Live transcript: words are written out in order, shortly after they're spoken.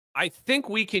I think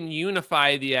we can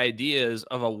unify the ideas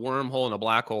of a wormhole and a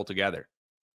black hole together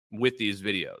with these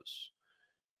videos.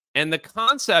 And the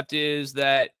concept is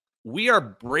that we are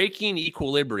breaking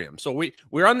equilibrium. So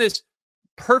we're on this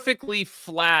perfectly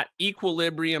flat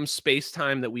equilibrium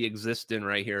space-time that we exist in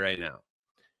right here, right now.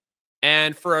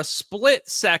 And for a split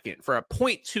second, for a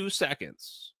 0.2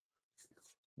 seconds,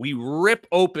 we rip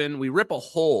a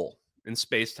hole in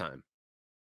space-time.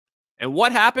 And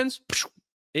what happens?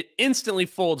 It instantly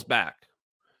folds back.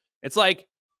 It's like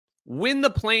when the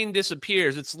plane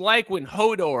disappears, it's like when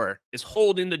Hodor is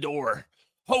holding the door.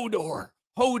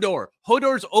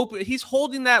 Hodor's open. He's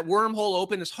holding that wormhole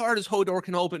open as hard as Hodor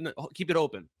can keep it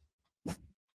open.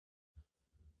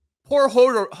 Poor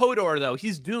Hodor, though,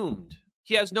 he's doomed.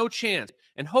 He has no chance.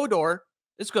 And Hodor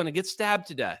is going to get stabbed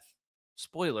to death.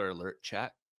 Spoiler alert,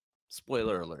 chat.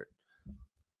 Spoiler alert.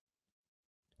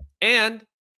 And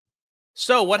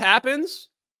so what happens?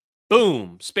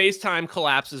 Boom, space-time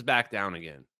collapses back down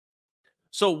again.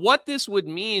 So what this would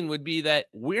mean would be that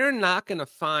we're not going to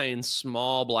find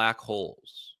small black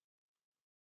holes.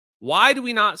 Why do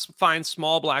we not find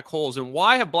small black holes? And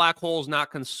why have black holes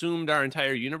not consumed our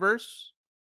entire universe?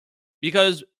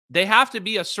 Because they have to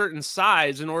be a certain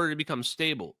size in order to become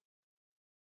stable.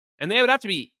 And they would have to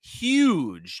be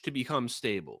huge to become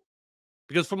stable.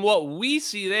 Because from what we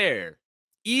see there,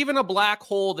 even a black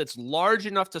hole that's large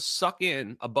enough to suck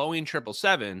in a Boeing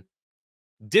 777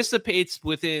 dissipates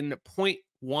within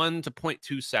 0.1 to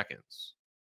 0.2 seconds.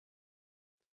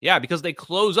 Yeah, because they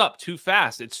close up too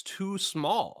fast. It's too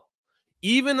small.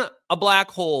 Even a black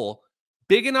hole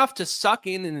big enough to suck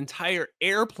in an entire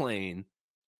airplane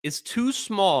is too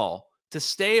small to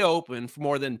stay open for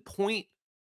more than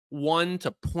 0.1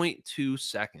 to 0.2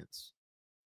 seconds.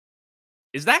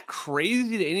 Is that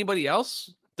crazy to anybody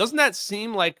else? Doesn't that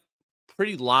seem like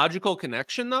pretty logical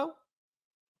connection, though?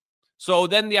 So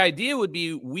then the idea would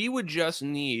be we would just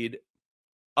need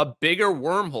a bigger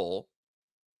wormhole.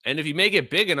 And if you make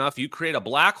it big enough, you create a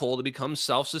black hole to become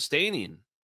self-sustaining.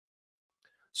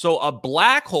 So a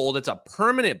black hole that's a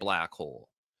permanent black hole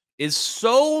is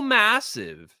so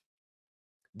massive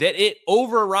that it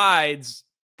overrides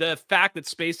the fact that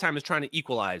space-time is trying to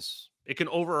equalize. It can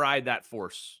override that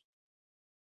force.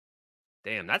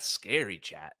 Damn, that's scary,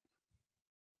 chat.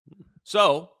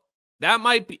 So that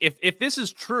might be, if this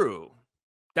is true,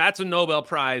 that's a Nobel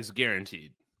Prize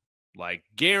guaranteed. Like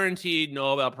guaranteed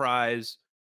Nobel Prize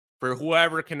for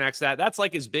whoever connects that. That's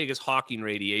like as big as Hawking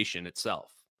radiation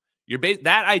itself.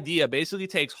 That idea basically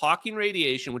takes Hawking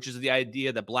radiation, which is the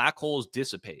idea that black holes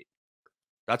dissipate.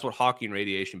 That's what Hawking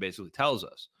radiation basically tells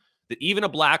us. That even a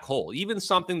black hole, even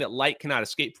something that light cannot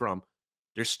escape from,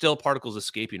 there's still particles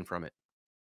escaping from it.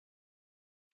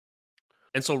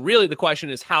 And so really the question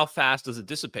is, how fast does it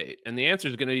dissipate? And the answer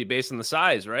is going to be based on the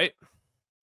size, right?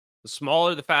 The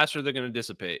smaller, the faster they're going to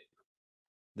dissipate.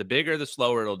 The bigger, the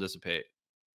slower it'll dissipate.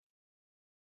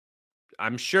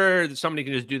 I'm sure that somebody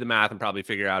can just do the math and probably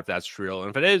figure out if that's true.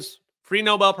 And if it is, free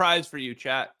Nobel Prize for you,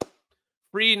 chat.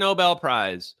 Free Nobel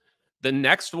Prize. The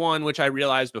next one, which I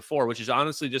realized before, which is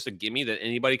honestly just a gimme that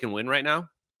anybody can win right now,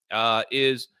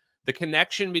 is the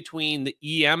connection between the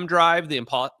EM drive, the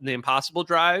impossible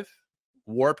drive,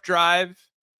 warp drive,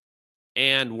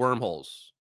 and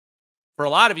wormholes. For a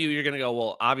lot of you, you're going to go,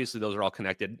 well, obviously those are all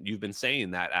connected. You've been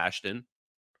saying that, Ashton.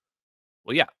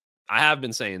 Well, yeah, I have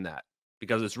been saying that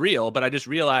because it's real, but I just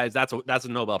realized that's a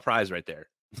Nobel Prize right there.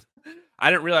 I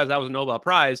didn't realize that was a Nobel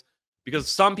Prize because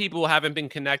some people haven't been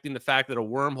connecting the fact that a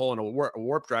wormhole and a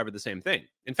warp drive are the same thing.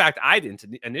 In fact, I didn't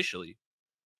initially.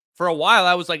 For a while,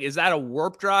 I was like, is that a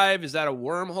warp drive? Is that a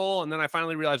wormhole? And then I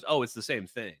finally realized, oh, it's the same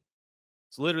thing.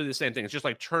 It's literally the same thing. It's just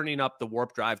like turning up the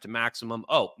warp drive to maximum.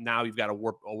 Oh, now you've got a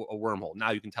wormhole.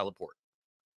 Now you can teleport.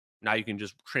 Now you can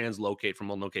just translocate from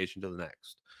one location to the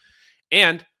next.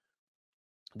 And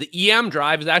the EM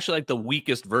drive is actually like the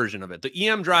weakest version of it. The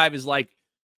EM drive is like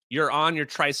you're on your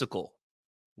tricycle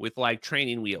with like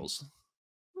training wheels.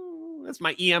 That's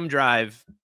my EM drive.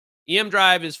 EM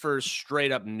drive is for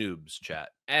straight up noobs, chat.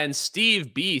 And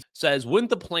Steve B says, wouldn't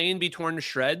the plane be torn to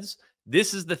shreds?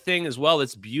 This is the thing as well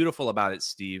that's beautiful about it,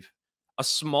 Steve. A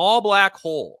small black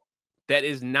hole that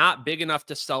is not big enough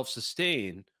to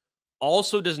self-sustain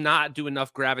also does not do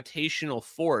enough gravitational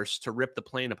force to rip the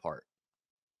plane apart.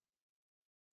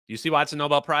 Do you see why it's a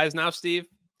Nobel Prize now, Steve?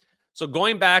 So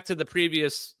going back to the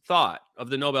previous thought of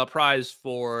the Nobel Prize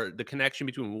for the connection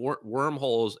between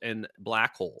wormholes and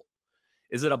black hole,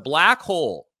 is that a black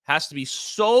hole has to be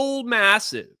so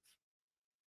massive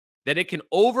that it can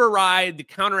override the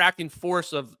counteracting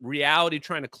force of reality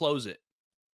trying to close it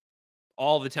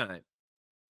all the time.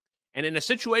 And in a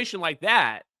situation like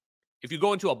that, If you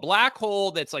go into a black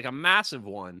hole that's like a massive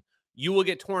one, you will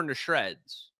get torn to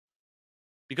shreds.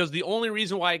 Because the only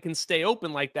reason why it can stay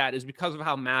open like that is because of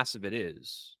how massive it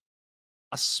is.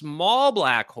 A small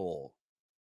black hole,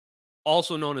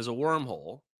 also known as a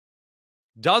wormhole,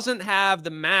 doesn't have the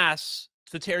mass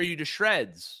to tear you to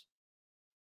shreds.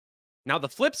 Now, the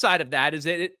flip side of that is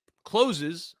that it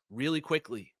closes really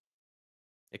quickly.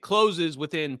 It closes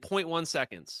within 0.1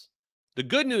 seconds. The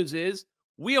good news is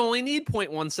we only need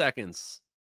 0.1 seconds.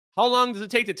 How long does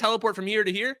it take to teleport from here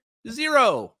to here?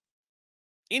 0.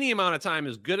 Any amount of time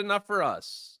is good enough for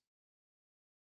us.